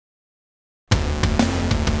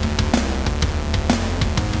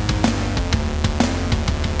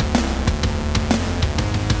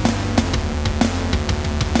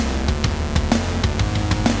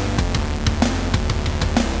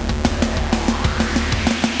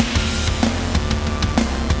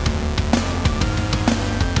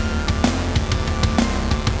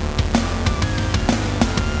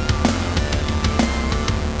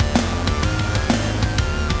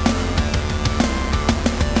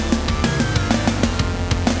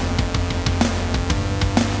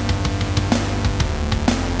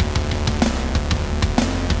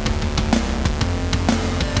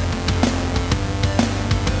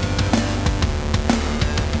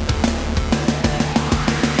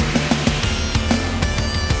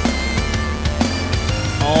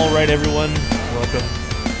right, everyone. Welcome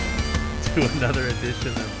to another edition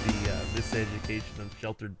of the Miseducation of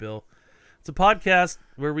Sheltered Bill. It's a podcast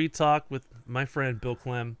where we talk with my friend Bill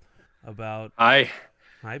Clem about... Hi,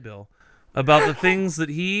 Bill. About the things that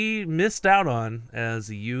he missed out on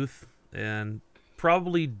as a youth and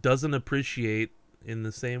probably doesn't appreciate in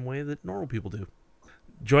the same way that normal people do.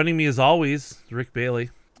 Joining me as always, Rick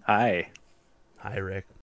Bailey. Hi. Hi, Rick.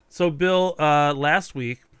 So, Bill, last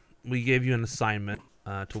week we gave you an assignment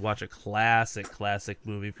to watch a classic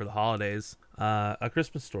movie for the holidays, A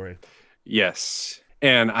Christmas Story. Yes,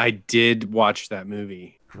 and I did watch that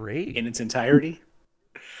movie. Great. In its entirety?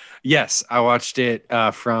 Yes, I watched it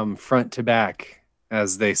from front to back,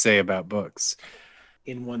 as they say about books.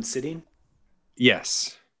 In one sitting?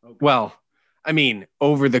 Yes. Okay. Well, I mean,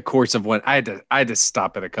 over the course of one, I had to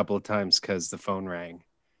stop it a couple of times because the phone rang.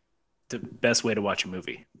 The best way to watch a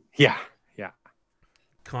movie. Yeah.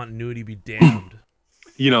 Continuity be damned.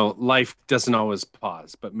 You know, life doesn't always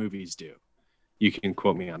pause, but movies do. You can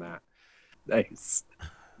quote me on that. Nice.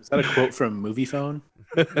 Is that a quote from Movie Phone?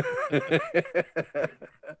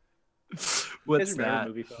 What's that?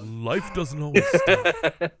 Movie Phone? Life doesn't always stop,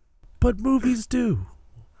 but movies do.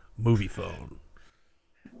 Movie Phone.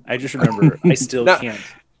 I just remember I still can't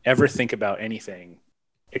ever think about anything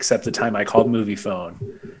except the time I called Movie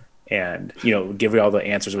Phone and, give you all the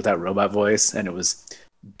answers with that robot voice. And it was,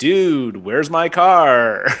 dude, where's my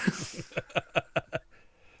car? It's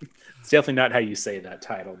definitely not how you say that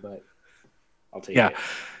title, but I'll take it.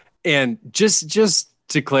 And just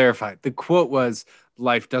to clarify, the quote was,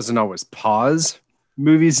 life doesn't always pause.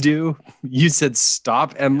 Movies do. You said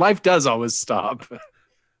stop, and life does always stop.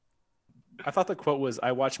 I thought the quote was,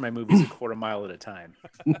 I watch my movies a quarter mile at a time.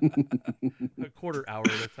 A quarter hour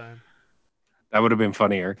at a time. That would have been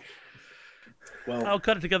funnier. Well, I'll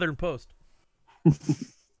cut it together in post.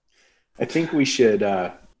 I think we should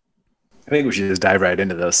just dive right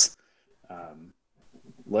into this.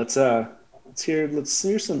 Let's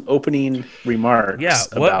hear some opening remarks. Yeah,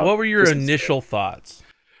 what were your Christmas initial thoughts?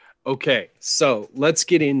 Okay, so let's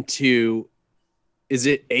get into, is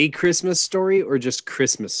it A Christmas Story or just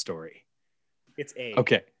Christmas Story? It's A.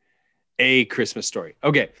 Okay, A Christmas Story.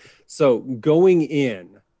 Okay, so going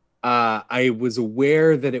in, I was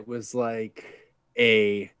aware that it was like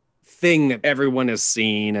a thing that everyone has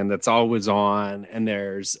seen and that's always on, and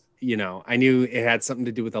there's, I knew it had something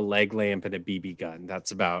to do with a leg lamp and a BB gun.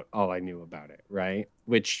 That's about all I knew about it, right?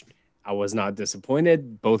 Which I was not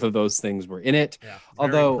disappointed. Both of those things were in it. Yeah,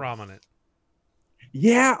 although prominent.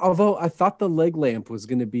 Yeah, although I thought the leg lamp was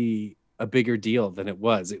going to be a bigger deal than it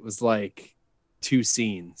was. It was like 2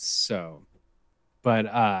 scenes. So, but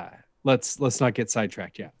let's not get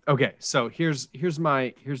sidetracked yet. Okay, so here's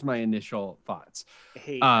my initial thoughts.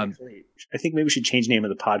 Hey, actually, I think maybe we should change the name of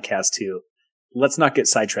the podcast to "Let's Not Get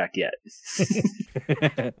Sidetracked Yet."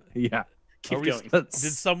 Yeah, keep going. Did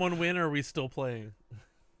someone win, or are we still playing?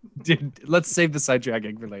 Let's save the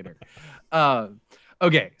sidetracking for later.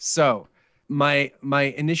 Okay, so my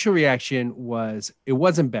initial reaction was it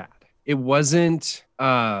wasn't bad. It wasn't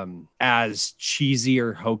as cheesy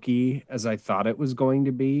or hokey as I thought it was going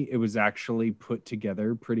to be. It was actually put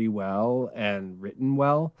together pretty well and written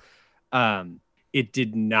well. It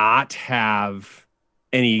did not have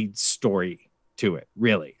any story to it,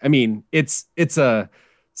 really. I mean, it's a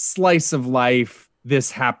slice of life.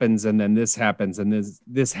 This happens and then this happens and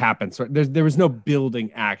this happens. So there was no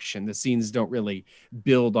building action. The scenes don't really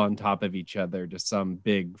build on top of each other to some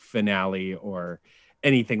big finale or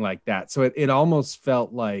anything like that. So it almost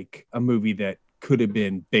felt like a movie that could have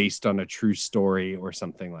been based on a true story or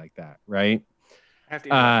something like that, right? I have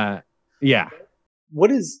to yeah. What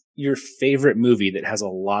is your favorite movie that has a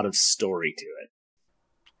lot of story to it?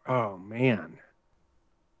 Oh man.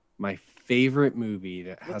 My favorite movie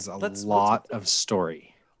that has a lot of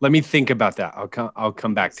story. Let me think about that. I'll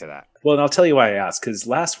come back to that. Well, and I'll tell you why I asked, because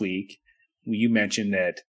last week you mentioned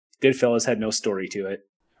that Goodfellas had no story to it.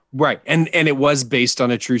 Right. And it was based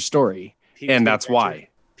on a true story. And that's why.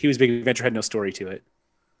 Pee-wee's Big Adventure had no story to it.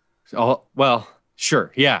 Oh, well,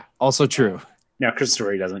 sure. Yeah. Also true. Now, Christmas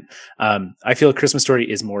Story doesn't. I feel Christmas Story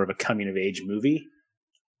is more of a coming of age movie,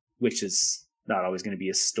 which is not always going to be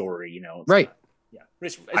a story, Right. Yeah.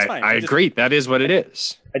 It's fine. I agree. That is what it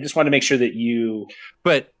is. I just want to make sure that you...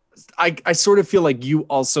 But I sort of feel like you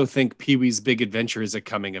also think Pee-wee's Big Adventure is a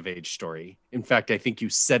coming of age story. In fact, I think you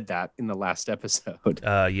said that in the last episode.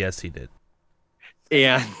 Yes, he did.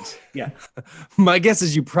 And yeah, my guess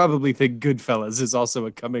is you probably think Goodfellas is also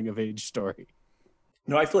a coming of age story.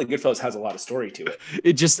 No, I feel like Goodfellas has a lot of story to it.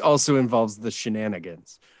 It just also involves the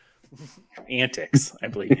shenanigans. Antics, I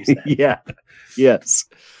believe you said. Yeah. Yes.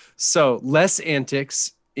 So less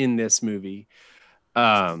antics in this movie.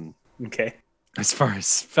 Okay. As far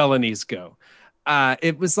as felonies go,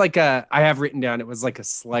 it was like I have written down, it was like a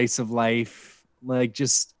slice of life, like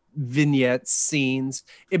just vignettes, scenes.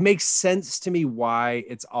 It makes sense to me why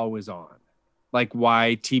it's always on, like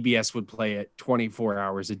why TBS would play it 24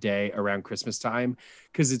 hours a day around Christmas time,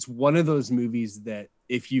 because it's one of those movies that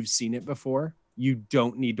if you've seen it before, you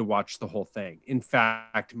don't need to watch the whole thing. In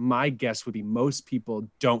fact, my guess would be most people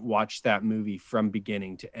don't watch that movie from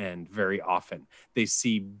beginning to end very often. They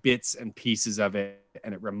see bits and pieces of it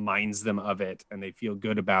and it reminds them of it and they feel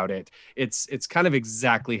good about it. It's kind of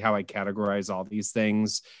exactly how I categorize all these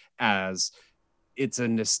things, as it's a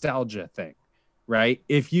nostalgia thing, right?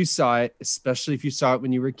 If you saw it, especially if you saw it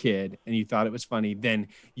when you were a kid and you thought it was funny, then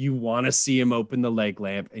you want to see him open the leg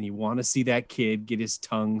lamp and you want to see that kid get his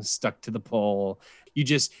tongue stuck to the pole.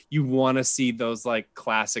 You want to see those like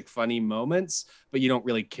classic funny moments, but you don't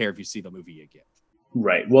really care if you see the movie again.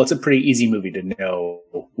 Right. Well, it's a pretty easy movie to know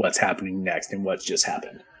what's happening next and what's just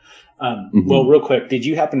happened. Well, real quick, did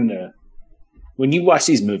you happen to, when you watch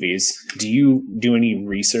these movies, do you do any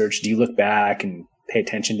research? Do you look back and pay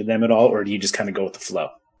attention to them at all, or do you just kind of go with the flow?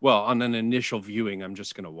 Well, on an initial viewing, I'm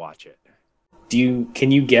just going to watch it.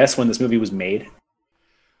 Can you guess when this movie was made?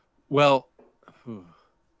 Well,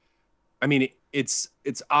 I mean, it's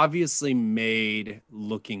obviously made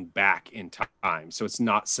looking back in time, so it's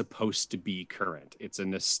not supposed to be current. It's a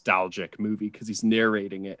nostalgic movie because he's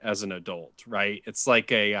narrating it as an adult, right? It's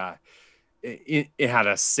like it had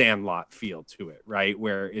a Sandlot feel to it, right?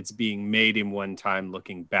 Where it's being made in one time,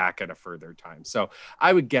 looking back at a further time. So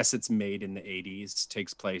I would guess it's made in the 80s,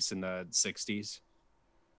 takes place in the 60s.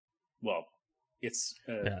 Well, it's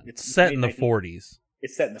set in the 40s.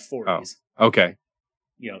 It's set in the 40s. Oh, okay.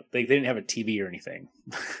 You know, they didn't have a TV or anything.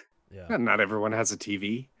 Yeah. Not everyone has a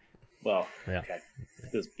TV. Well, yeah. Okay.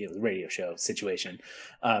 It was a radio show situation.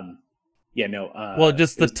 Well,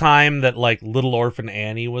 just the time that like Little Orphan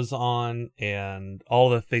Annie was on, and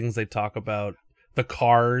all the things they talk about, the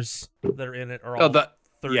cars that are in it are all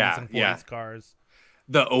 30s and 40s cars.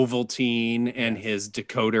 The Ovaltine and his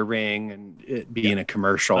decoder ring and it being a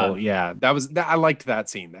commercial. I liked that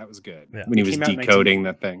scene. That was good. Yeah. When he was decoding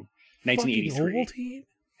that thing. 1983.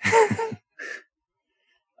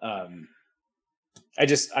 I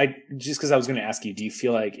just because I was going to ask you, do you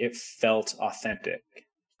feel like it felt authentic?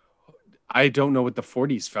 I don't know what the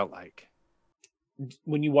 40s felt like.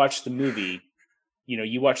 When you watch the movie, you know,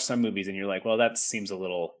 you watch some movies and you're like, well, that seems a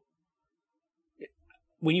little.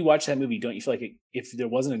 When you watch that movie, don't you feel like if there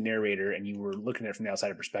wasn't a narrator and you were looking at it from the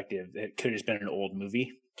outsider perspective, it could have just been an old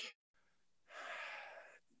movie?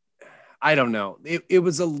 I don't know. It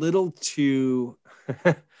was a little too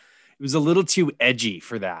it was a little too edgy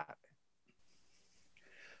for that.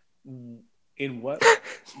 In what?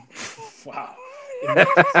 Wow.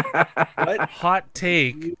 What? Hot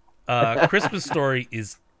take. Christmas Story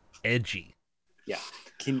is edgy. Yeah.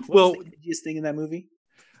 What was the edgiest thing in that movie?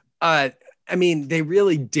 I mean, they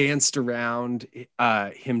really danced around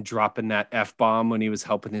him dropping that F-bomb when he was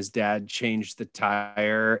helping his dad change the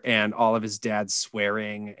tire, and all of his dad's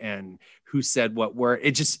swearing and who said what word.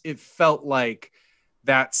 It felt like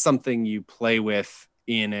that's something you play with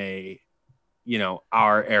in a, you know,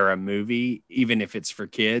 our era movie, even if it's for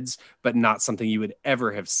kids, but not something you would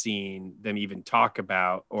ever have seen them even talk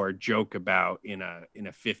about or joke about in a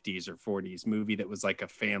 50s or 40s movie that was like a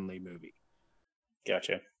family movie.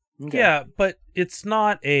 Gotcha. Okay. Yeah, but it's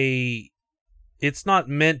not meant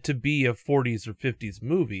to be a 40s or 50s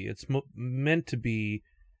movie. It's meant to be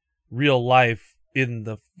real life in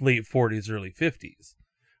the late 40s, early 50s.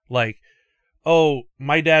 Like, oh,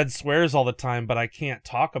 my dad swears all the time, but I can't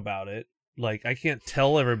talk about it. Like, I can't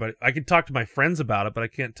tell everybody. I can talk to my friends about it, but I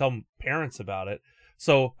can't tell parents about it.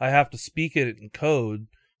 So I have to speak it in code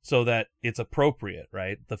so that it's appropriate,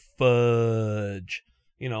 right? The fudge,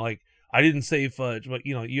 you know, like, I didn't say fudge, but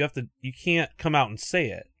you know, you can't come out and say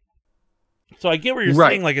it. So I get what you're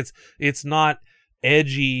saying. Like it's not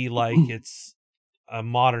edgy, like it's a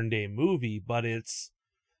modern day movie, but it's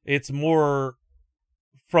more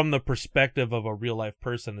from the perspective of a real life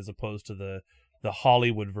person as opposed to the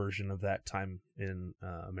Hollywood version of that time in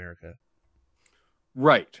America.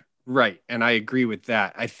 Right. And I agree with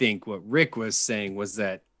that. I think what Rick was saying was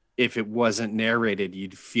that if it wasn't narrated,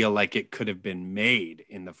 you'd feel like it could have been made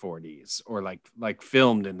in the 40s or like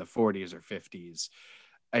filmed in the 40s or 50s.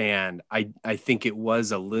 And I think it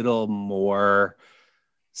was a little more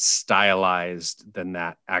stylized than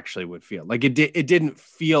that actually would feel. Like it didn't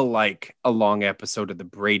feel like a long episode of the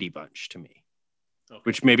Brady Bunch to me. Okay.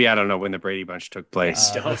 Which maybe, I don't know when the Brady Bunch took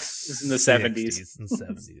place. This is in the 70s. And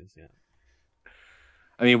 70s, yeah.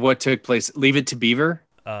 I mean, what took place? Leave It to Beaver?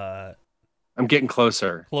 I'm getting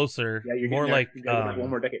closer. Closer. Yeah, you're more getting there. like You gotta go back one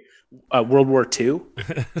more decade. World War II.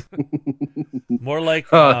 more like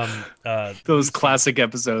Those classic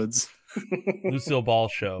episodes. Lucille Ball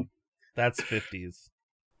show. That's 50s.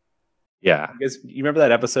 Yeah. You remember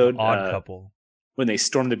that episode? Odd Couple. When they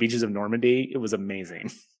stormed the beaches of Normandy, it was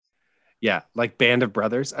amazing. Yeah, like Band of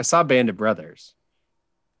Brothers. I saw Band of Brothers.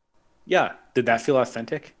 Yeah. Did that feel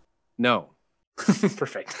authentic? No.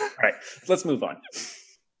 Perfect. All right, let's move on.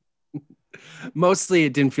 Mostly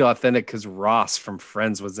it didn't feel authentic because Ross from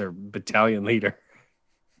Friends was their battalion leader.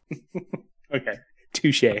 Okay.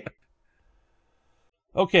 Touche.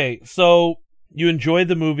 Okay, so you enjoyed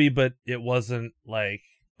the movie, but it wasn't like,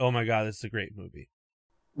 oh my God, this is a great movie.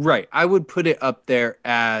 Right. I would put it up there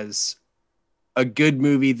as a good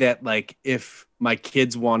movie that, like, if my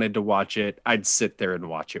kids wanted to watch it, I'd sit there and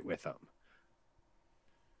watch it with them.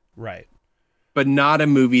 Right. But not a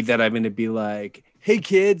movie that I'm going to be like, hey,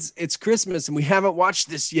 kids, it's Christmas and we haven't watched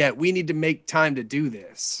this yet. We need to make time to do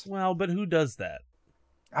this. Well, but who does that?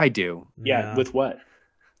 I do. Yeah. With what?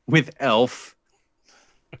 With Elf.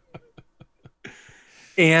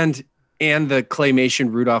 and the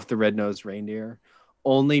claymation Rudolph the Red-Nosed Reindeer.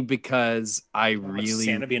 Only because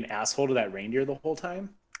Santa be an asshole to that reindeer the whole time?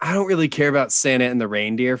 I don't really care about Santa and the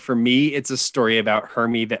reindeer. For me, it's a story about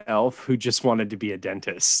Hermie the elf who just wanted to be a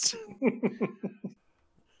dentist.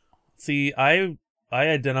 See, I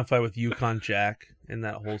identify with Yukon Jack in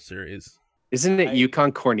that whole series. Isn't it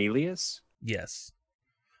Yukon Cornelius? Yes.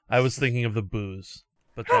 I was thinking of the booze,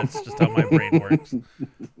 but that's just how my brain works.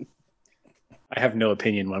 I have no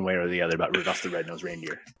opinion one way or the other about Rudolph the Red-Nosed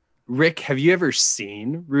Reindeer. Rick, have you ever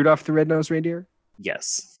seen Rudolph the Red-Nosed Reindeer?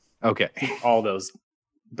 Yes. Okay. All those.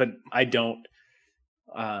 But I don't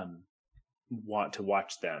want to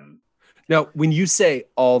watch them. Now, when you say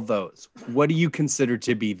all those, what do you consider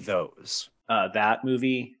to be those? That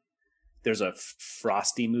movie, there's a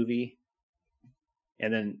Frosty movie.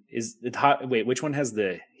 And then which one has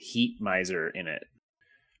the Heat Miser in it?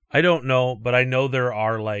 I don't know, but I know there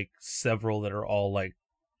are like several that are all like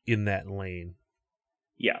in that lane.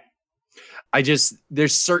 Yeah.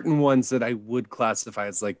 There's certain ones that I would classify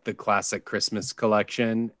as like the classic Christmas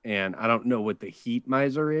collection. And I don't know what the Heat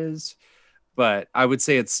Miser is, but I would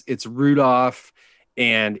say it's Rudolph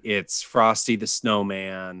and it's Frosty the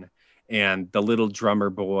Snowman and the Little Drummer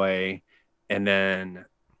Boy. And then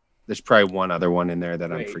there's probably one other one in there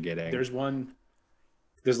that I'm forgetting. There's a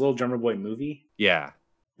Little Drummer Boy movie. Yeah.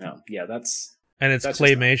 No. Yeah. And it's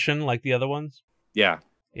claymation like the other ones. Yeah.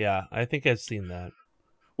 Yeah. I think I've seen that.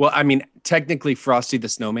 Well, I mean, technically, Frosty the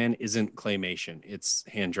Snowman isn't claymation; it's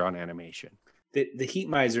hand-drawn animation. The Heat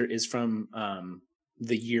Miser is from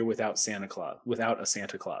The Year Without Santa Claus, without a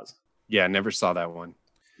Santa Claus. Yeah, never saw that one.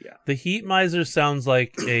 Yeah, the Heat Miser sounds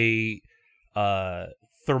like a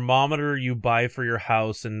thermometer you buy for your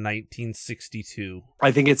house in 1962.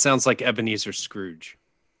 I think it sounds like Ebenezer Scrooge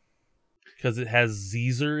because it has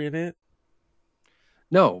Zeezer in it.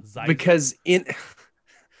 No, Zeiser? because in.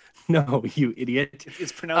 No, you idiot.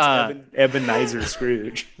 It's pronounced Ebenezer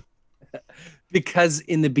Scrooge. Because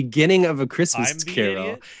in the beginning of A Christmas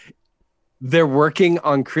Carol, they're working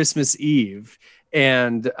on Christmas Eve,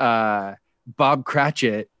 and Bob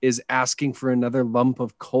Cratchit is asking for another lump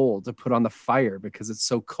of coal to put on the fire because it's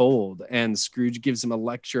so cold. And Scrooge gives him a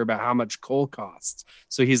lecture about how much coal costs.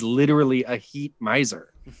 So he's literally a heat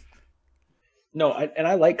miser. No,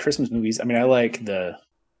 I like Christmas movies. I mean, I like the...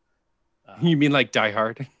 You mean like Die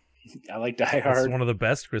Hard? I like Die Hard. It's one of the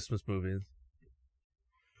best Christmas movies.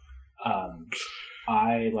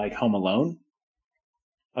 I like Home Alone.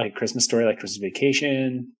 I like Christmas Story, I like Christmas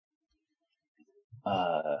Vacation.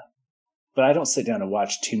 But I don't sit down and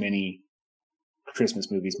watch too many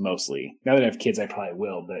Christmas movies mostly. Now that I have kids, I probably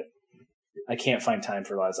will, but I can't find time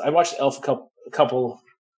for lots. I watched Elf a couple,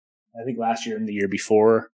 I think last year and the year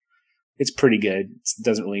before. It's pretty good. It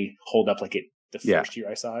doesn't really hold up like the first year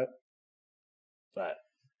I saw it. But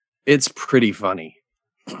it's pretty funny.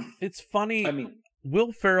 It's funny. I mean,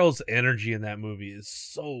 Will Ferrell's energy in that movie is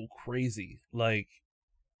so crazy. Like,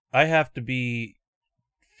 I have to be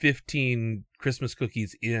 15 Christmas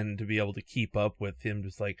cookies in to be able to keep up with him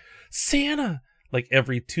just like, Santa! Like,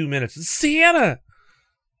 every 2 minutes, Santa!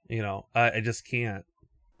 You know, I just can't.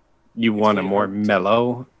 You want a more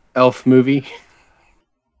mellow elf movie?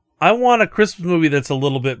 I want a Christmas movie that's a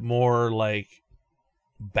little bit more, like,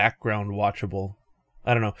 background watchable.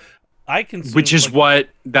 I don't know.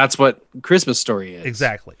 That's what Christmas Story is.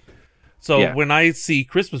 Exactly. So when I see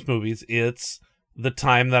Christmas movies, it's the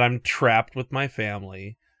time that I'm trapped with my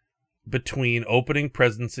family between opening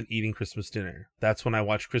presents and eating Christmas dinner. That's when I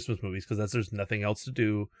watch Christmas movies because there's nothing else to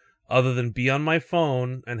do other than be on my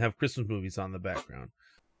phone and have Christmas movies on the background.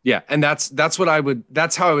 Yeah, and that's how I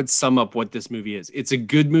would sum up what this movie is. It's a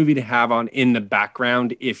good movie to have on in the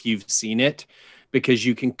background if you've seen it, because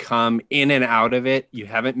you can come in and out of it. You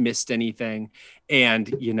haven't missed anything.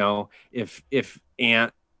 And, you know, if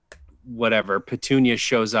Aunt whatever Petunia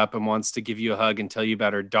shows up and wants to give you a hug and tell you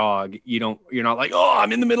about her dog, you're not like, oh,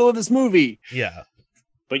 I'm in the middle of this movie. Yeah.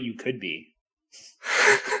 But you could be.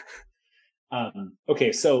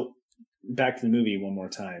 Okay, so back to the movie one more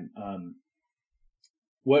time.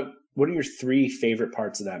 What are your 3 favorite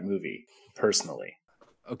parts of that movie, personally?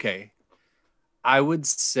 Okay, I would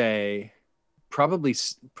say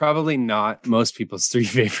probably not most people's 3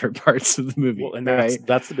 favorite parts of the movie. Well, and it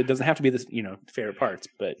doesn't have to be the favorite parts,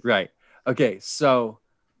 but right. Okay, so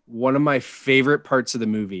one of my favorite parts of the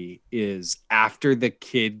movie is after the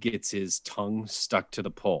kid gets his tongue stuck to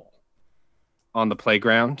the pole on the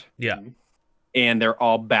playground. Yeah. And they're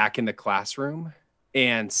all back in the classroom,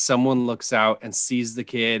 and someone looks out and sees the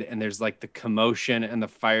kid, and there's like the commotion and the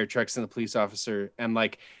fire trucks and the police officer, and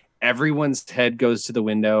like everyone's head goes to the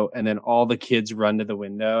window, and then all the kids run to the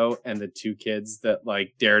window, and the 2 kids that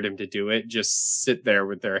like dared him to do it just sit there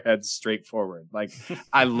with their heads straight forward. Like,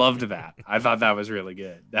 I loved that. I thought that was really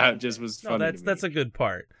good. That just was funny. No, that's a good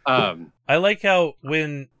part. I like how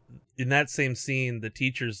when in that same scene the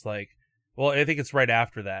teacher's like, well, I think it's right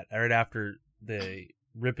after they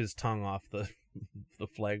rip his tongue off the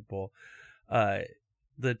flagpole.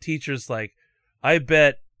 The teacher's like, I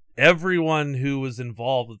bet everyone who was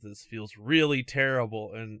involved with this feels really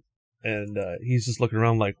terrible, and he's just looking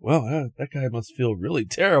around like, well, that guy must feel really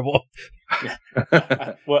terrible.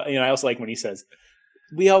 Well, I also like when he says,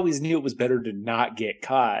 we always knew it was better to not get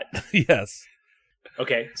caught. Yes.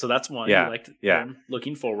 Okay, so that's one. Yeah. You liked them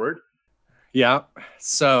looking forward. Yeah.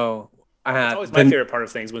 So that's always my favorite part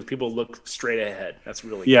of things, when people look straight ahead. That's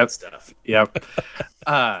really good stuff. Yep.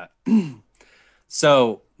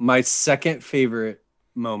 So my second favorite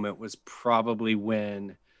moment was probably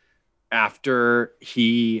when, after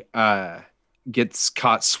he gets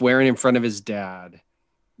caught swearing in front of his dad,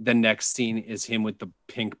 the next scene is him with the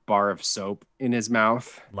pink bar of soap in his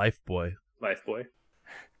mouth. Lifebuoy.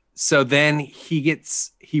 So then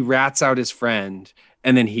he rats out his friend,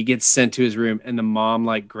 and then he gets sent to his room, and the mom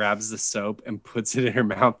like grabs the soap and puts it in her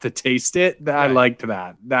mouth to taste it. Right. I liked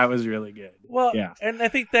that. That was really good. Well, yeah. And I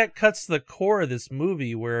think that cuts to the core of this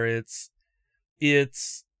movie, where it's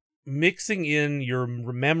mixing in your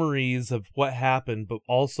memories of what happened, but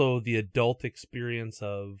also the adult experience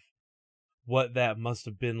of what that must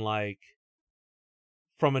have been like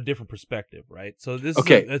from a different perspective, right? So this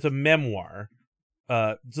it's a memoir.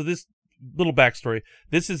 So this little backstory,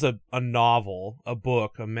 this is a novel, a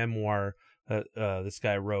book, a memoir that this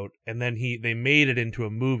guy wrote, and then they made it into a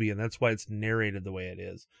movie, and that's why it's narrated the way it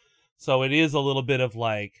is. So it is a little bit of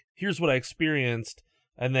like, here's what I experienced,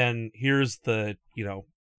 and then here's the,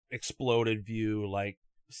 exploded view, like,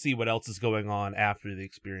 see what else is going on after the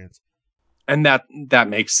experience. And that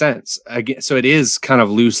makes sense. Again, so it is kind of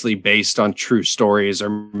loosely based on true stories or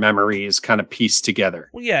memories kind of pieced together.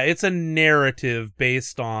 Well, yeah, it's a narrative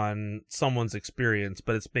based on someone's experience,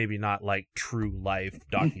 but it's maybe not like true life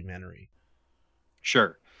documentary.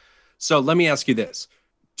 Sure. So let me ask you this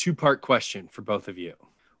 2-part question for both of you.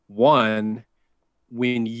 One,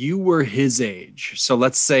 when you were his age, so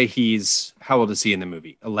let's say how old is he in the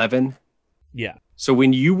movie? 11? Yeah. So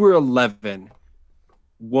when you were 11,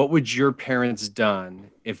 what would your parents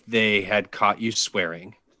done if they had caught you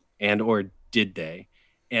swearing, and or did they?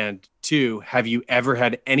 And 2, have you ever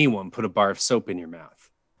had anyone put a bar of soap in your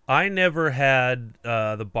mouth? I never had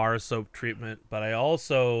the bar of soap treatment, but I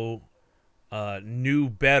also knew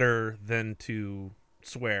better than to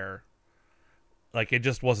swear. Like, it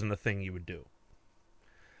just wasn't a thing you would do.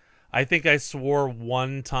 I think I swore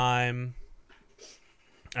one time,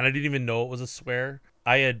 and I didn't even know it was a swear.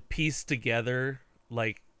 I had pieced together,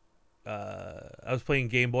 like, I was playing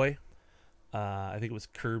Game Boy. I think it was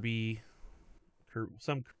Kirby's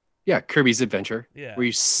Adventure. Yeah, where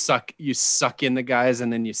you suck in the guys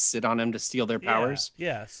and then you sit on them to steal their powers.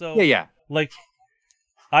 Yeah. So yeah. Like,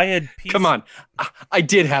 I had come on, I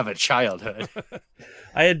did have a childhood.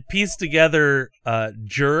 I had pieced together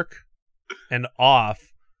jerk and off,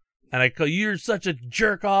 and I call you're such a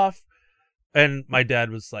jerk off, and my dad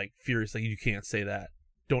was like furious, like, you can't say that.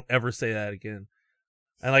 Don't ever say that again.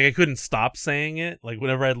 And like, I couldn't stop saying it, like,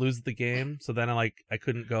 whenever I'd lose the game. So then I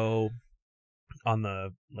couldn't go on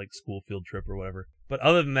the like school field trip or whatever. But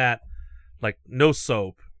other than that, like, no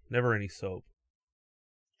soap, never any soap.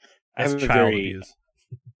 That's child abuse.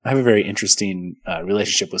 I have a very interesting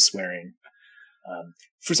relationship with swearing.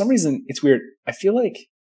 For some reason, it's weird. I feel like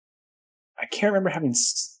I can't remember having,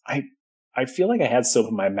 I feel like I had soap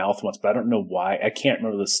in my mouth once, but I don't know why. I can't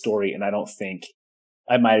remember the story, and I don't think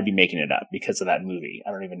I might be making it up because of that movie.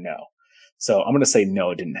 I don't even know. So I'm going to say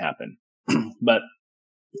no, it didn't happen. But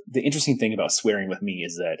the interesting thing about swearing with me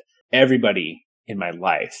is that everybody in my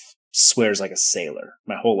life swears like a sailor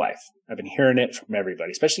my whole life. I've been hearing it from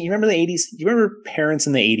everybody, especially, you remember the 80s? You remember parents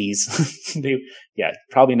in the 80s? Yeah,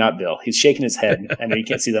 probably not Bill. He's shaking his head. I know you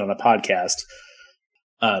can't see that on a podcast.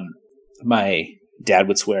 My dad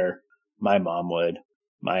would swear. My mom would.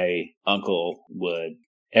 My uncle would.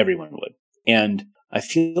 Everyone would. And I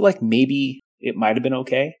feel like maybe it might have been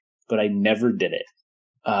okay, but I never did it.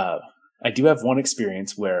 I do have one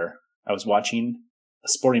experience where I was watching a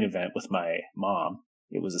sporting event with my mom.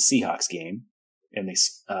 It was a Seahawks game, and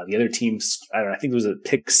the other teams, I don't know, I think it was a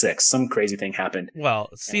pick six. Some crazy thing happened. Well,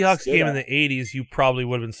 Seahawks game in the 80s, you probably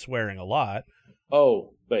would have been swearing a lot.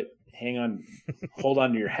 Oh, but hang on. Hold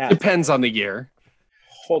on to your hat. Depends on the year.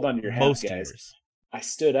 Hold on to your hat, Most guys. years. I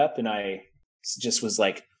stood up and I just was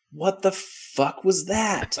like, what the fuck was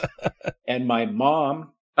that? And my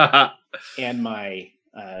mom and my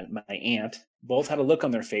aunt both had a look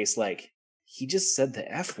on their face like, he just said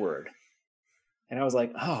the F word. And I was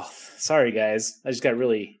like, oh, sorry, guys. I just got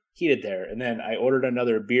really heated there. And then I ordered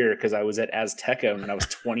another beer because I was at Azteca when I was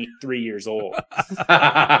 23 years old.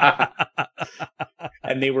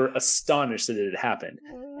 And they were astonished that it had happened.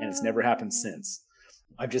 And it's never happened since.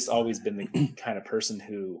 I've just always been the kind of person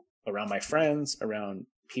who, around my friends, around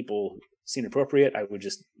people seem appropriate, I would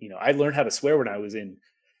just, I learned how to swear when I was in,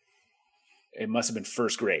 it must have been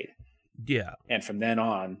first grade. Yeah. And from then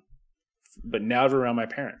on, but never around my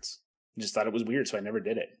parents. Just thought it was weird, so I never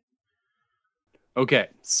did it. Okay,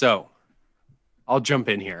 so I'll jump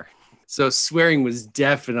in here. So swearing was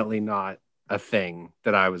definitely not a thing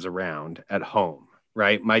that I was around at home,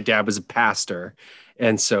 right? My dad was a pastor,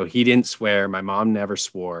 and so he didn't swear. My mom never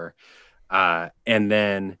swore. And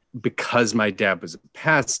then because my dad was a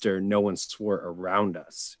pastor, no one swore around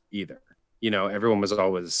us either.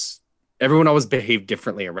 Everyone always behaved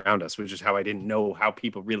differently around us, which is how I didn't know how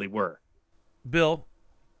people really were. Bill,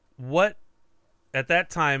 at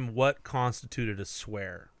that time, what constituted a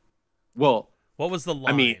swear? Well, what was the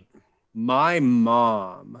line? I mean, my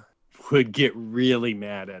mom would get really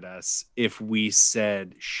mad at us if we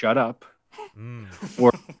said shut up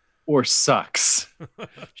or sucks.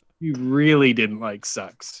 She really didn't like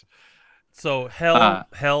sucks. So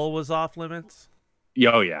hell was off limits?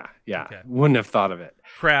 Oh yeah. Okay. Wouldn't have thought of it.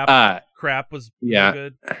 Crap was no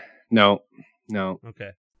good? No.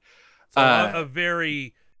 Okay. So a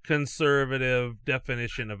very conservative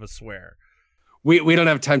definition of a swear. We don't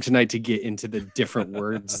have time tonight to get into the different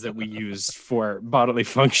words that we use for bodily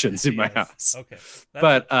functions in my house. Okay.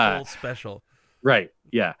 That's a whole special. Right.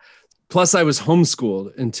 Yeah. Plus I was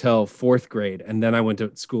homeschooled until 4th grade, and then I went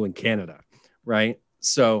to school in Canada. Right.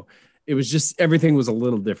 So it was just, everything was a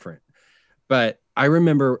little different. But I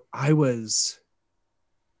remember I was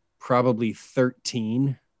probably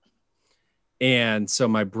 13. And so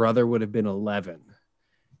my brother would have been 11.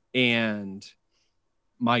 And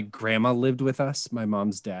my grandma lived with us, my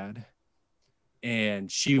mom's dad.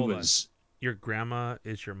 And she Hold was... on. Your grandma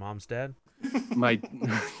is your mom's dad?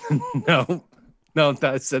 No,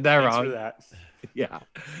 I said that wrong. For that. Yeah.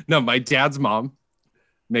 No, my dad's mom.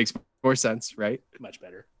 Makes more sense, right? Much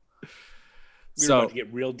better. We're about to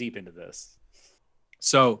get real deep into this.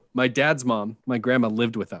 So my dad's mom, my grandma,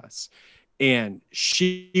 lived with us. And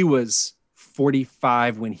she was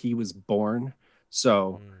 45 when he was born.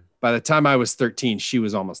 So by the time I was 13, she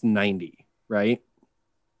was almost 90, right?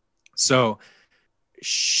 So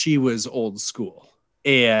she was old school,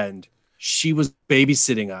 and she was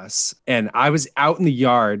babysitting us, and I was out in the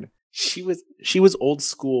yard. She was old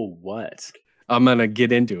school what? I'm going to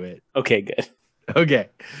get into it. Okay, good. Okay.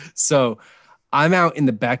 So I'm out in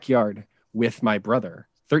the backyard with my brother,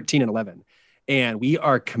 13 and 11. And we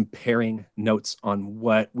are comparing notes on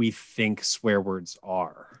what we think swear words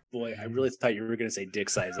are. Boy, I really thought you were going to say dick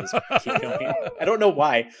sizes. Keep going. I don't know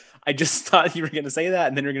why. I just thought you were going to say that.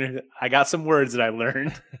 And then I got some words that I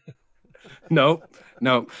learned. No.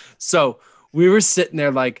 So we were sitting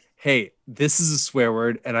there like, hey, this is a swear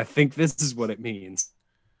word. And I think this is what it means.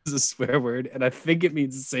 This is a swear word. And I think it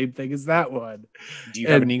means the same thing as that one. Do you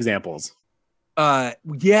have any examples?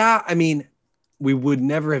 Yeah. I mean, we would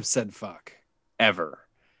never have said fuck ever,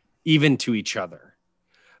 even to each other.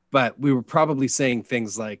 But we were probably saying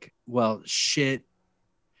things like, well, shit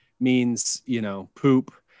means,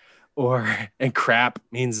 poop, and crap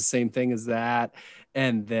means the same thing as that.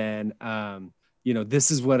 And then,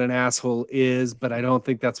 this is what an asshole is, but I don't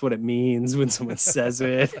think that's what it means when someone says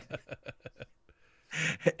it.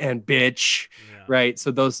 and bitch, right?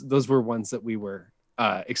 So those were ones that we were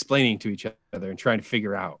explaining to each other and trying to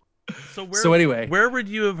figure out. So anyway, where would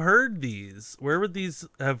you have heard these? Where would these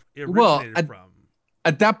have originated from?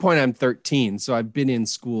 At that point, I'm 13, so I've been in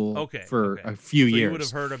school for a few years. You would have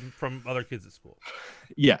heard them from other kids at school.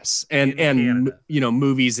 Yes, and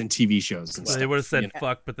movies and TV shows and stuff. They would have said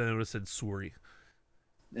fuck, but then it would have said sorry.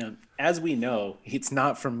 As we know, it's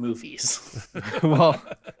not from movies. Well,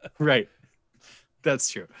 right. That's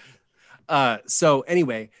true. So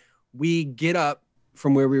anyway, we get up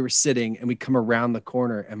from where we were sitting and we come around the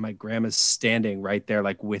corner and my grandma's standing right there,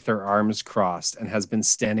 like with her arms crossed, and has been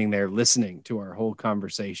standing there listening to our whole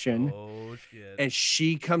conversation. Oh, shit. And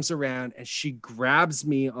she comes around and she grabs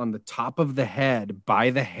me on the top of the head by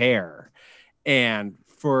the hair. And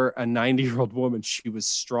for a 90-year-old woman, she was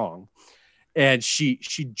strong. And she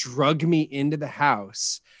drug me into the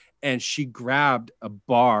house and she grabbed a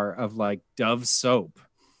bar of like Dove soap.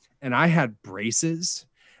 And I had braces.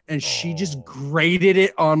 And she just grated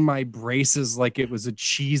it on my braces like it was a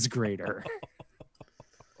cheese grater.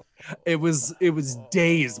 It was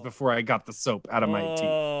days before I got the soap out of my teeth.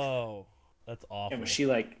 Oh, that's awful. And was she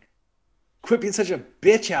like, quit being such a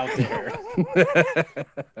bitch out there?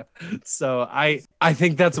 So I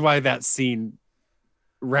think that's why that scene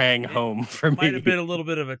rang home for me. Might have been a little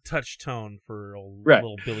bit of a touch tone for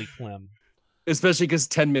little Billy Clem. Especially because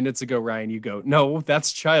 10 minutes ago, Ryan, you go, no,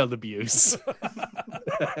 that's child abuse.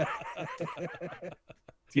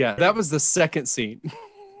 Yeah, that was the second scene.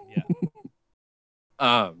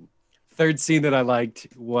 Yeah. Third scene that I liked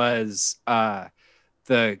was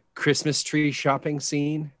the Christmas tree shopping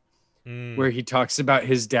scene where he talks about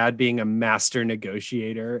his dad being a master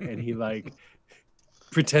negotiator and he like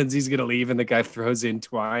pretends he's gonna leave and the guy throws in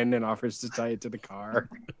twine and offers to tie it to the car.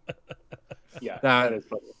 Yeah, that is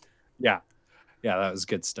funny. Yeah, that was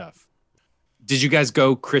good stuff. Did you guys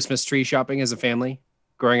go Christmas tree shopping as a family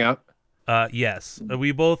growing up? Yes.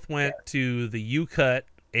 We both went to the U-Cut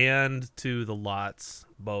and to the Lots,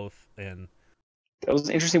 both. And that was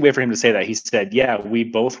an interesting way for him to say that. He said, yeah, we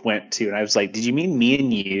both went to. And I was like, did you mean me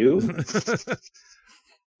and you?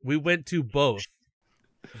 We went to both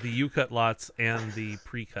the U-Cut Lots and the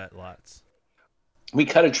pre-cut lots. We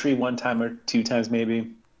cut a tree one time or two times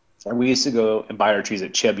maybe. And we used to go and buy our trees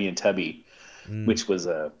at Chubby and Tubby, which was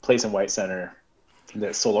a place in White Center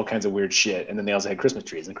that sold all kinds of weird shit. And then they also had Christmas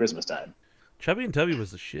trees in Christmas time. Chubby and Tubby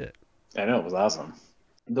was the shit. I know, it was awesome.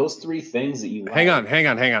 Those three things that you Hang on.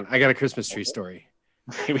 I got a Christmas tree story.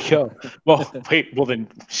 Here we go. Well, wait. Well, then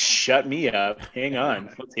shut me up. Hang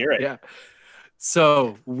on. Let's hear it. Yeah.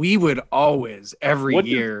 So we would always, every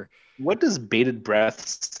year. What does bated breath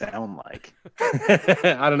sound like?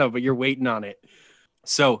 I don't know, but you're waiting on it.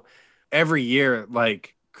 So every year,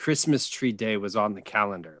 like Christmas tree day was on the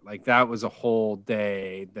calendar. Like that was a whole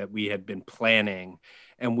day that we had been planning.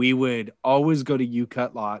 And we would always go to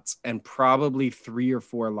U-Cut Lots and probably 3 or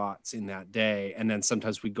 4 lots in that day. And then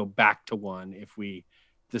sometimes we'd go back to one if we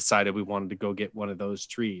decided we wanted to go get one of those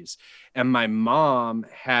trees. And my mom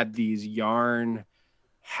had these yarn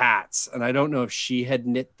hats. And I don't know if she had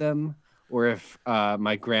knit them or if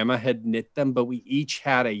my grandma had knit them, but we each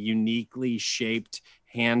had a uniquely shaped,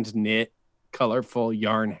 hand knit, colorful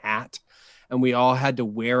yarn hat. And we all had to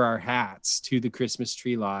wear our hats to the Christmas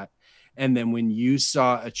tree lot. And then when you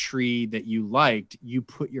saw a tree that you liked, you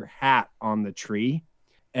put your hat on the tree.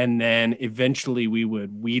 And then eventually we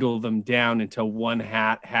would wheedle them down until one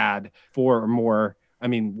hat had 4 or more. I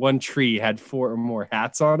mean, one tree had 4 or more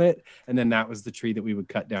hats on it. And then that was the tree that we would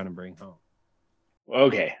cut down and bring home.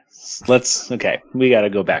 Okay. We got to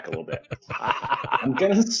go back a little bit. I'm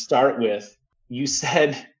going to start with, you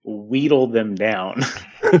said wheedle them down.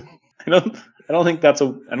 I don't think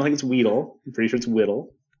it's wheedle. I'm pretty sure it's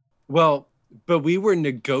whittle. Well, but we were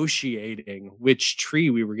negotiating which tree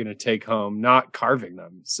we were going to take home, not carving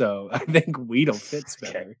them. So I think wheedle fits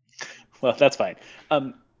better. Okay. Well, that's fine.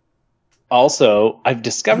 Also, I've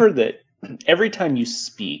discovered that every time you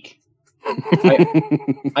speak,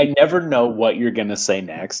 I never know what you're going to say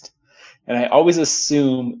next. And I always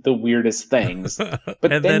assume the weirdest things.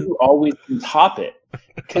 But then you always top it.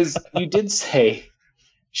 Because you did say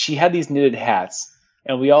she had these knitted hats.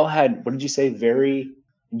 And we all had, what did you say, very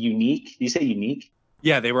unique? Did you say unique?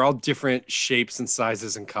 Yeah, they were all different shapes and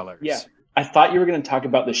sizes and colors. Yeah. I thought you were going to talk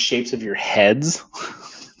about the shapes of your heads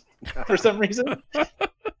for some reason.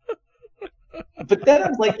 But then I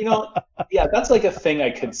was like, yeah, that's like a thing I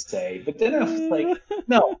could say. But then I was like,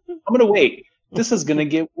 no, I'm going to wait. This is going to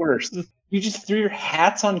get worse. You just threw your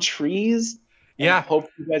hats on trees? Yeah. I hope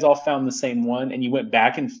you guys all found the same one and you went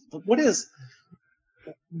back and what is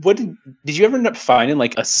What did you ever end up finding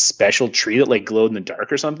like a special tree that like glowed in the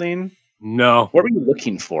dark or something? No. What were you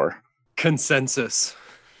looking for? Consensus.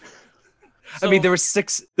 So, I mean, there were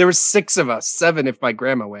six of us, 7 if my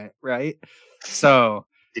grandma went, right? So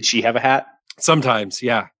Did she have a hat? sometimes,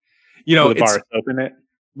 yeah. You know, With a bar of soap in it?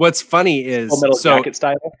 what's funny is Full Metal Jacket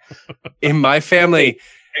style? in my family.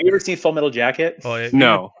 Have you ever seen Full Metal Jacket? oh, yeah,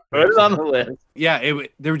 No. Put it on the list. Yeah,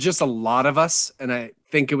 there were just a lot of us, and I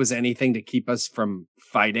think it was anything to keep us from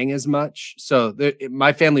fighting as much. So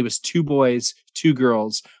my family was 2 boys, 2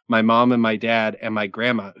 girls, my mom and my dad, and my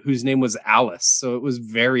grandma, whose name was Alice. So it was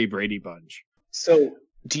very Brady Bunch. So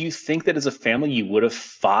do you think that as a family you would have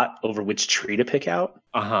fought over which tree to pick out?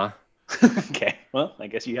 Uh-huh. Okay, well, I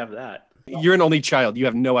guess you have that. You're an only child. You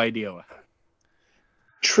have no idea.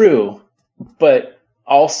 True, but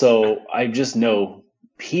also I just know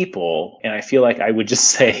people, and I feel like I would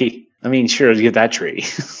just say, I mean, sure, get that tree.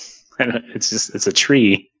 It's a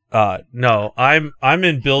tree. No, I'm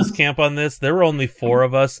in Bill's camp on this. There were only 4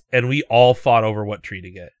 of us, and we all fought over what tree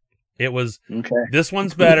to get. It was Okay. This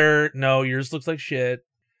one's better. No, yours looks like shit.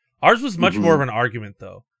 Ours was much more of an argument,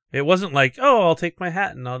 though. It wasn't like, oh, I'll take my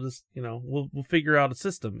hat and I'll just, we'll figure out a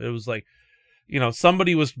system. It was like,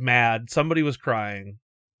 somebody was mad, somebody was crying,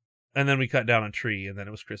 and then we cut down a tree, and then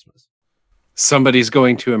it was Christmas. Somebody's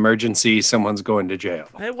going to emergency, someone's going to jail.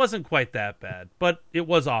 It wasn't quite that bad, but it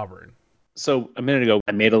was Auburn. So a minute ago,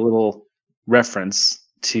 I made a little reference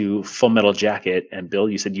to Full Metal Jacket, and Bill,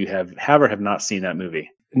 you said you have or have not seen that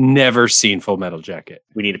movie. Never seen Full Metal Jacket.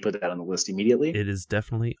 We need to put that on the list immediately. It is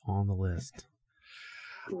definitely on the list.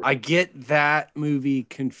 I get that movie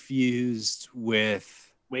confused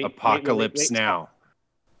with Apocalypse Now.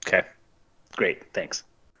 Okay, great, thanks.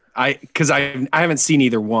 Because I haven't seen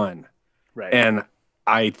either one. Right. And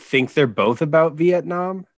I think they're both about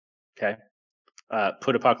Vietnam. Okay.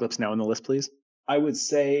 Put Apocalypse Now on the list, please. I would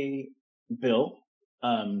say, Bill,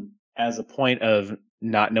 as a point of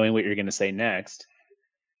not knowing what you're going to say next,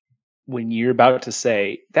 when you're about to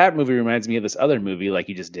say, that movie reminds me of this other movie like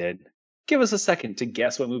you just did, give us a second to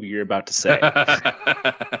guess what movie you're about to say.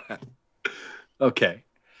 Okay.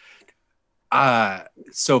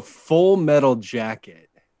 So Full Metal Jacket,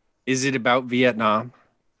 is it about Vietnam?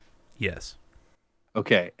 Yes.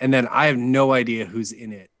 Okay. And then I have no idea who's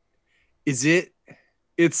in it.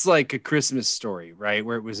 It's like A Christmas Story, right?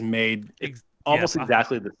 Where it was made almost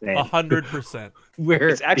exactly the same. 100%. Where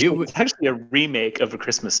it's actually a remake of A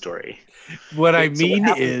Christmas Story. What I mean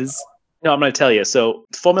is... No, I'm going to tell you. So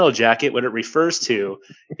Full Metal Jacket, what it refers to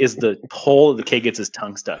is the pole the kid gets his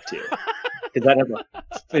tongue stuck to.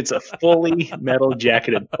 It's a fully metal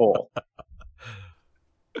jacketed pole.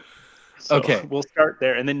 So okay, we'll start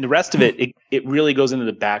there, and then the rest of it really goes into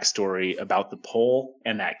the backstory about the pole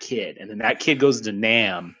and that kid, and then that kid goes to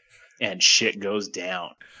Nam, and shit goes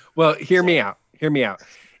down. Well, hear me out.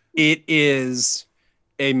 It is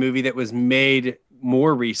a movie that was made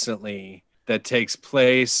more recently that takes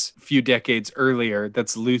place a few decades earlier.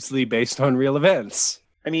 That's loosely based on real events.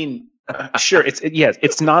 I mean, sure,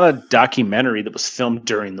 it's not a documentary that was filmed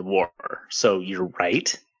during the war, so you're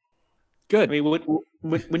right. Good. I mean,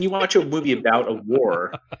 when you watch a movie about a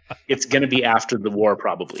war, it's going to be after the war,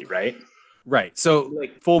 probably, right? Right. So,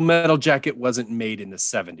 Full Metal Jacket wasn't made in the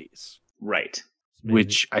 70s. Right.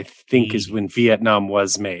 Which I think is when Vietnam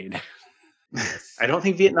was made. I don't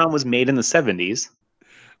think Vietnam was made in the 70s.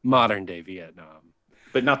 Modern day Vietnam.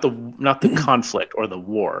 But not the conflict or the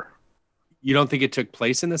war. You don't think it took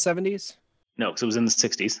place in the 70s? No, because it was in the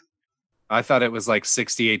 60s. I thought it was like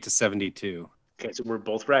 68 to 72. Okay, so we're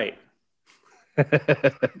both right. I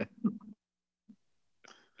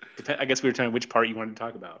guess we were talking which part you wanted to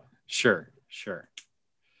talk about. Sure.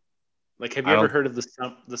 Like, have you ever heard of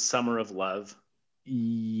the Summer of Love?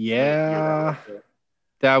 Yeah.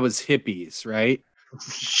 That was hippies, right?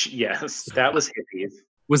 Yes, that was hippies.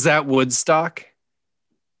 Was that Woodstock?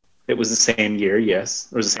 It was the same year, yes.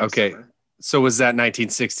 It was the same summer. So was that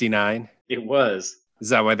 1969? It was. Is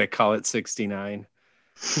that why they call it 69?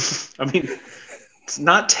 I mean, it's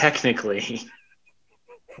not technically.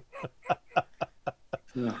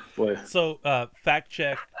 Oh, boy. So, fact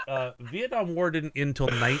check. Vietnam War didn't end until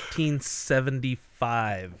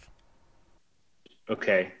 1975.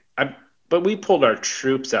 Okay. But we pulled our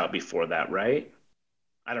troops out before that, right?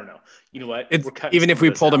 I don't know. You know what? Even if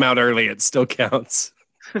we pulled them out early, it still counts.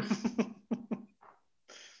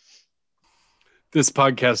 This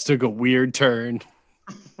podcast took a weird turn.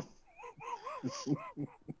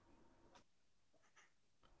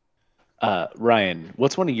 Ryan,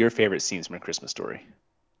 what's one of your favorite scenes from A Christmas Story?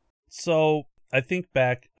 So I think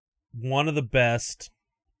back, one of the best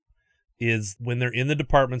is when they're in the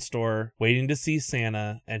department store waiting to see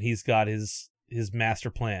Santa, and he's got his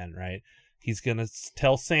master plan, right? He's going to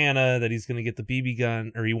tell Santa that he's going to get the BB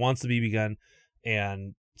gun, or he wants the BB gun,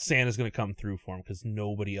 and Santa's going to come through for him because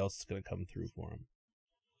nobody else is going to come through for him.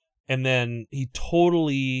 And then he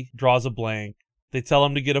totally draws a blank. They tell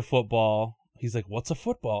him to get a football. He's like, what's a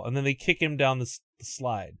football? And then they kick him down the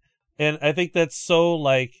slide. And I think that's so,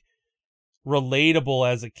 like, relatable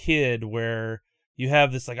as a kid, where you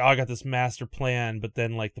have this, like, oh, I got this master plan, but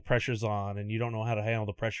then, like, the pressure's on and you don't know how to handle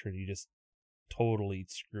the pressure and you just totally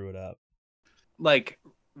screw it up. Like,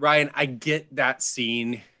 Ryan, I get that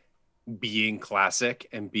scene being classic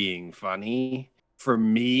and being funny. For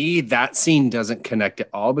me, that scene doesn't connect at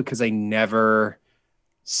all because I never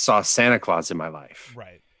saw Santa Claus in my life.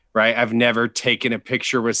 Right. I've never taken a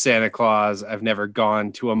picture with Santa Claus. I've never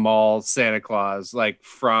gone to a mall Santa Claus. Like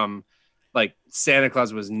Santa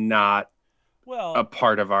Claus was not a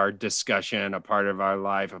part of our discussion, a part of our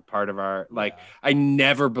life, a part of our, like, yeah. I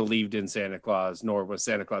never believed in Santa Claus, nor was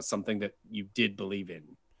Santa Claus something that you did believe in.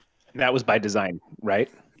 That was by design, right?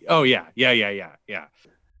 Oh, yeah.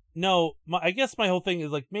 No, I guess my whole thing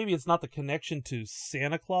is, like, maybe it's not the connection to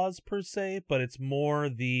Santa Claus per se, but it's more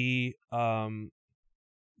the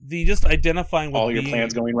just identifying with all your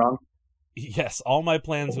plans going wrong. Yes, all my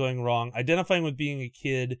plans going wrong. Identifying with being a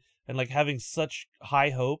kid and, like, having such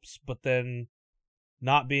high hopes, but then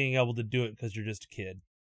not being able to do it because you're just a kid,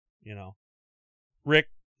 you know. Rick,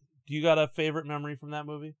 do you got a favorite memory from that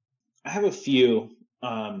movie? I have a few.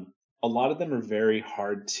 A lot of them are very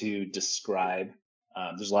hard to describe.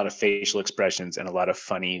 There's a lot of facial expressions and a lot of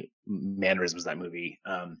funny mannerisms in that movie.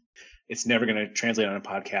 It's never going to translate on a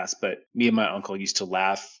podcast, but me and my uncle used to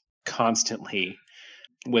laugh constantly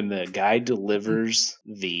when the guy delivers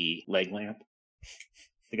the leg lamp.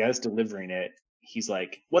 The guy that's delivering it, he's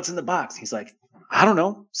like, what's in the box? He's like, I don't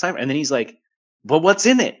know, Simon. And then he's like, well, what's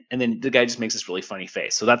in it? And then the guy just makes this really funny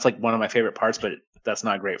face. So that's like one of my favorite parts, but that's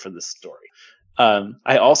not great for this story.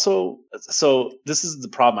 So this is the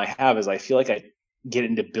problem I have, is I feel like I get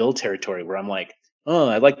into Bill territory where I'm like, oh,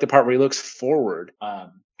 I like the part where he looks forward.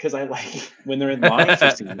 Because I like when they're in line for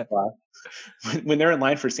Santa Claus. When they're in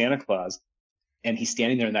line for Santa Claus, and he's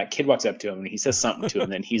standing there, and that kid walks up to him and he says something to him,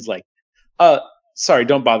 and then he's like, sorry,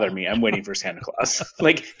 don't bother me. I'm waiting for Santa Claus.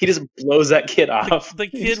 Like, he just blows that kid off. The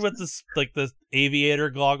kid with the aviator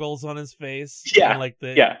goggles on his face. Yeah.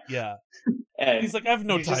 And yeah. And he's like, I have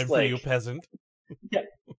no time for you, peasant.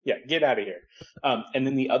 Yeah, get out of here. And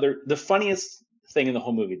then the funniest thing in the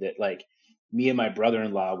whole movie that, like, me and my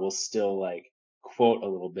brother-in-law will still, like, quote a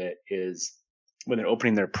little bit is when they're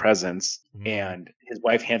opening their presents, and his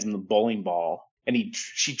wife hands him the bowling ball, and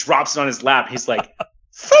she drops it on his lap. He's like,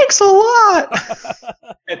 thanks a lot.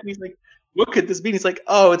 And he's like, what could this be? And he's like,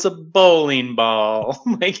 oh, it's a bowling ball.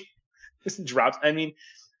 Like, just drops. I mean,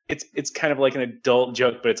 it's kind of like an adult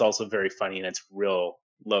joke, but it's also very funny, and it's real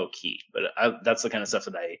low key. But that's the kind of stuff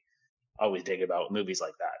that I always dig about movies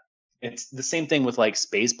like that. It's the same thing with, like,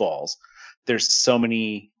 Spaceballs. There's so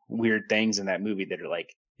many weird things in that movie that are,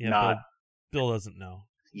 like, not. Bill doesn't know.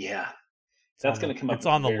 Yeah, that's going to come up. It's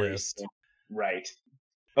on the list, soon. Right?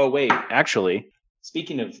 Oh wait, actually,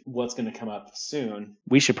 speaking of what's going to come up soon,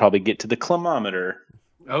 we should probably get to the Clamometer.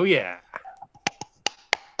 Oh yeah,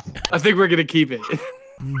 I think we're going to keep it.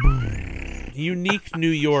 Unique New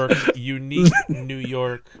York.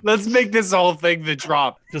 Let's make this whole thing the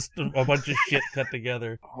drop. Just a bunch of shit cut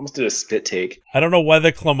together. I almost did a spit take. I don't know why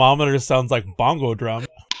the Clamometer sounds like bongo drum.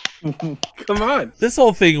 Come on. This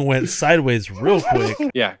whole thing went sideways real quick.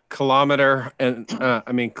 Yeah, Clamometer and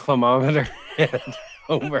Clamometer and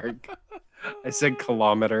homework. I said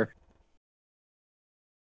kilometer.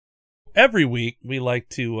 Every week, we like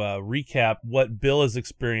to recap what Bill has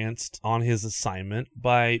experienced on his assignment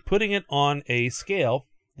by putting it on a scale.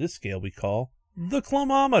 This scale we call the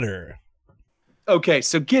Clamometer. Okay,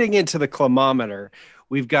 so getting into the Clamometer,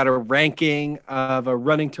 we've got a ranking of a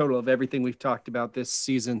running total of everything we've talked about this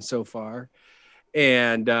season so far.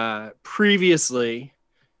 And previously,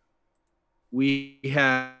 we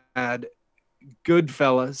had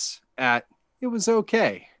Goodfellas at it was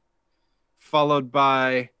okay, followed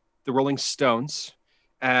by the Rolling Stones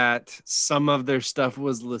at some of their stuff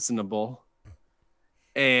was listenable.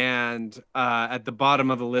 And at the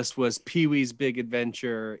bottom of the list was Pee-wee's Big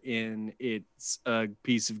Adventure in It's a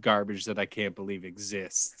Piece of Garbage That I Can't Believe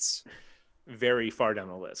Exists. Very far down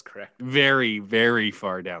the list, correct? Very, very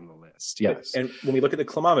far down the list, yes. And when we look at the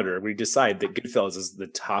Clamometer, we decide that Goodfellas is the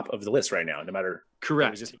top of the list right now, no matter...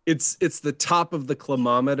 Correct. It's the top of the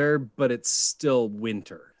Clamometer, but it's still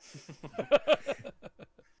winter.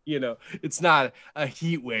 it's not a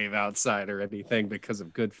heat wave outside or anything because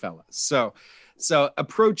of Goodfellas. So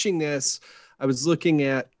approaching this, I was looking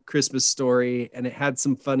at Christmas Story, and it had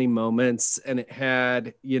some funny moments, and it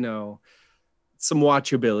had, some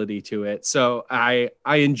watchability to it. So I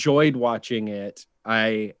enjoyed watching it.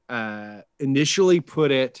 I initially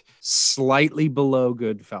put it slightly below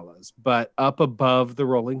Goodfellas, but up above the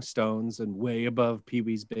Rolling Stones and way above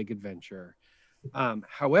Pee-wee's Big Adventure.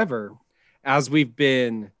 However, as we've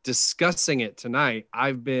been discussing it tonight,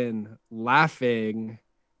 I've been laughing,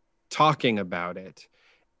 talking about it.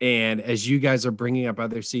 And as you guys are bringing up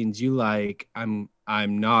other scenes you like, I'm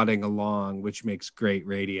nodding along, which makes great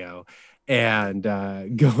radio, and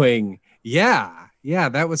going, yeah,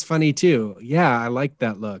 that was funny too. Yeah, I like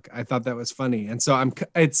that look. I thought that was funny. And so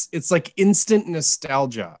it's like instant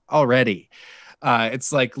nostalgia already.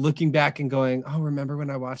 It's like looking back and going, oh, remember when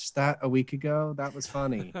I watched that a week ago? That was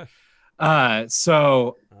funny.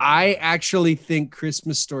 So I actually think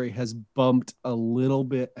Christmas Story has bumped a little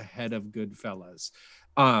bit ahead of Goodfellas.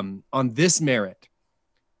 On this merit,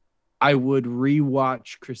 I would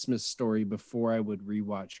rewatch Christmas Story before I would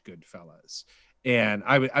rewatch Goodfellas. And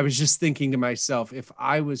I was just thinking to myself, if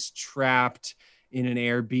I was trapped in an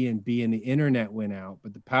Airbnb and the internet went out,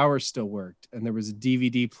 but the power still worked and there was a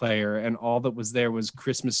DVD player and all that was there was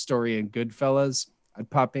Christmas Story and Goodfellas, I'd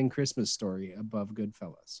pop in Christmas Story above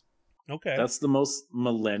Goodfellas. Okay. That's the most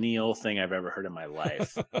millennial thing I've ever heard in my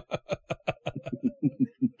life.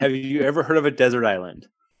 Have you ever heard of a desert island?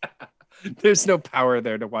 There's no power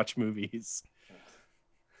there to watch movies.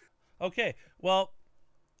 Okay. Well,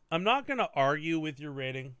 I'm not going to argue with your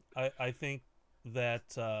rating. I think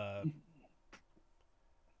that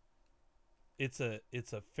it's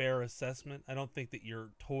a fair assessment. I don't think that you're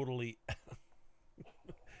totally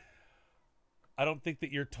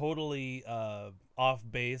off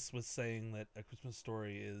base with saying that A Christmas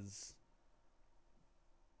Story is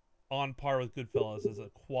on par with Goodfellas as a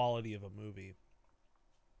quality of a movie.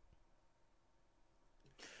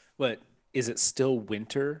 But is it still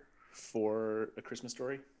winter for A Christmas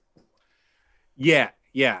Story? Yeah.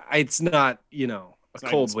 It's not, a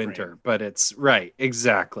cold winter, but it's right.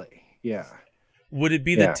 Exactly. Yeah. Would it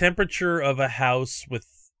be the temperature of a house with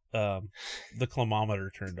the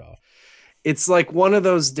climameter turned off? It's like one of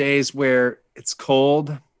those days where it's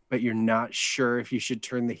cold, but you're not sure if you should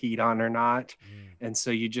turn the heat on or not. And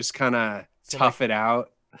so you just kind of tough it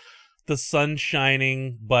out. The sun's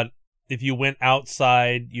shining, but if you went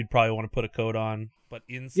outside, you'd probably want to put a coat on. But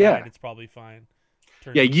inside, it's probably fine.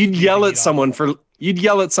 You'd yell at someone for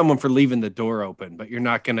leaving the door open, but you're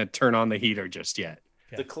not going to turn on the heater just yet.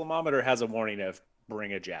 Okay. The climameter has a warning of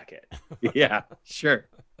bring a jacket. Yeah, sure.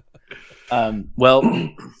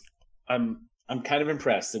 Well, I'm kind of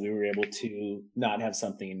impressed that we were able to not have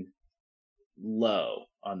something low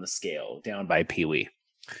on the scale down by Pee-wee.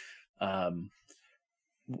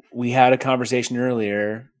 We had a conversation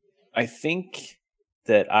earlier. I think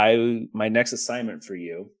that my next assignment for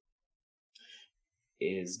you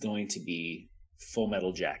is going to be Full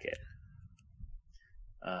Metal Jacket.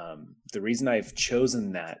 The reason I've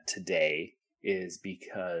chosen that today is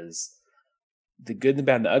because The Good, the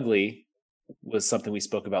Bad, and the Ugly was something we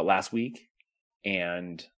spoke about last week,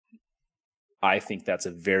 and I think that's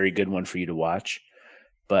a very good one for you to watch.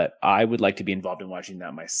 But I would like to be involved in watching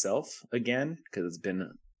that myself again because it's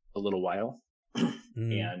been a little while,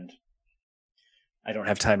 and I don't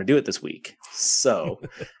have time to do it this week. So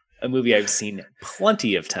a movie I've seen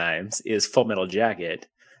plenty of times is Full Metal Jacket,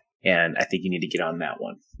 and I think you need to get on that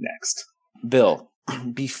one next. Bill,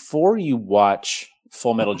 before you watch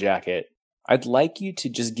Full Metal Jacket, I'd like you to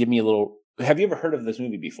just give me a little... Have you ever heard of this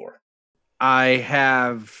movie before? I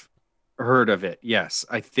have heard of it, yes.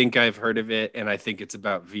 I think I've heard of it, and I think it's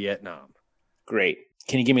about Vietnam. Great.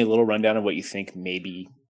 Can you give me a little rundown of what you think maybe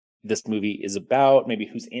this movie is about? Maybe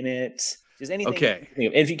who's in it? Just anything. Okay.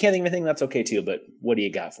 If you can't think of anything, that's okay too, but what do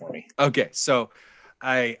you got for me? Okay, so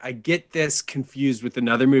I get this confused with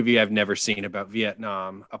another movie I've never seen about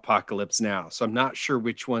Vietnam, Apocalypse Now. So I'm not sure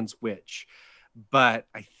which one's which. But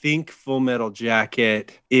I think Full Metal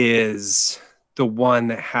Jacket is the one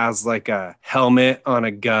that has like a helmet on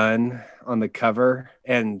a gun on the cover.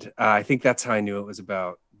 And I think that's how I knew it was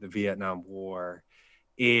about the Vietnam War.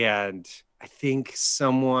 And I think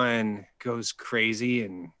someone goes crazy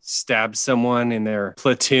and stabs someone in their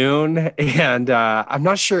platoon. And I'm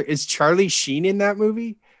not sure. Is Charlie Sheen in that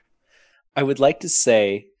movie? I would like to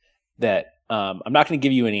say that I'm not going to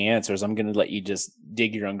give you any answers. I'm going to let you just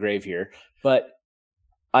dig your own grave here. But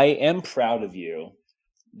I am proud of you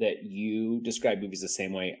that you describe movies the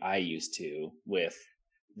same way I used to, with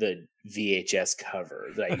the VHS cover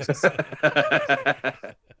that I used to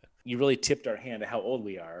see. You really tipped our hand to how old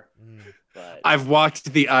we are. But I've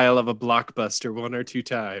walked the aisle of a Blockbuster 1 or 2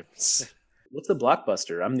 times. What's a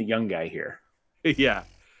Blockbuster? I'm the young guy here. Yeah.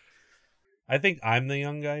 I think I'm the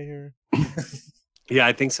young guy here. Yeah,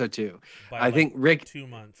 I think so too. I think Rick 2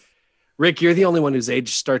 months. Rick, you're the only one whose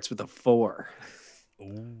age starts with a 4.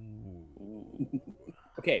 Ooh.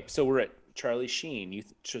 Okay, so we're at Charlie Sheen.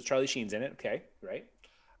 So Charlie Sheen's in it, okay, right?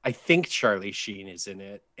 I think Charlie Sheen is in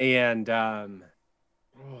it, and I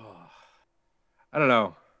don't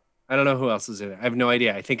know. I don't know who else is in it. I have no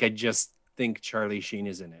idea. I just think Charlie Sheen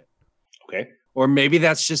is in it. Okay. Or maybe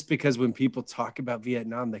that's just because when people talk about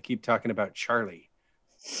Vietnam, they keep talking about Charlie.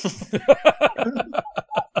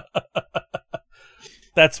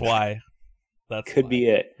 That's why. That could be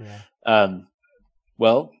it. Yeah.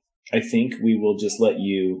 Well, I think we will just let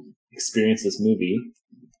you experience this movie,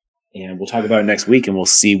 and we'll talk about it next week, and we'll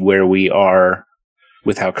see where we are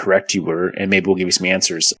with how correct you were, and maybe we'll give you some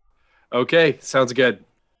answers. Okay, sounds good.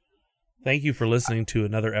 Thank you for listening to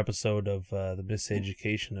another episode of The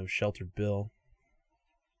Miseducation of Sheltered Bill.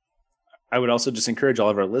 I would also just encourage all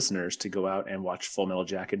of our listeners to go out and watch Full Metal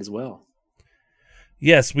Jacket as well.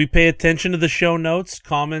 Yes, we pay attention to the show notes,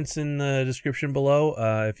 comments in the description below.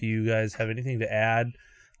 If you guys have anything to add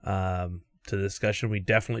to the discussion, we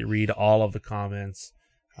definitely read all of the comments.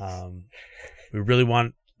 We really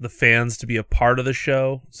want the fans to be a part of the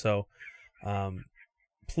show, so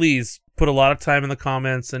please put a lot of time in the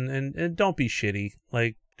comments and don't be shitty.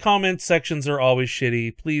 Like, comment sections are always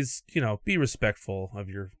shitty. Please, be respectful of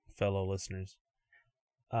your fellow listeners.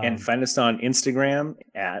 And find us on Instagram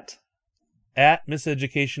at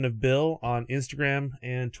Miseducation of Bill on Instagram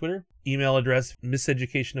and Twitter. Email address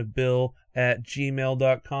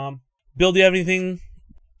miseducationofbill@gmail.com. Bill, do you have anything?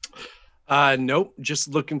 Nope. Just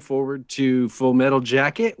looking forward to Full Metal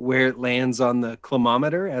Jacket, where it lands on the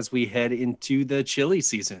climometer as we head into the chili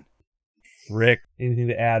season. Rick, anything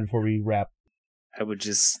to add before we wrap? I would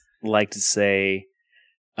just like to say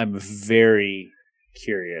I'm very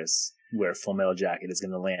curious where Full Metal Jacket is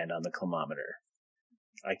going to land on the climometer.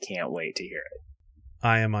 I can't wait to hear it.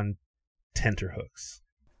 I am on tenterhooks.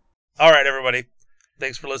 All right, everybody.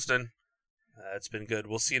 Thanks for listening. It's been good.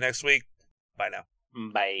 We'll see you next week. Bye now.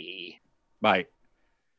 Bye. Bye.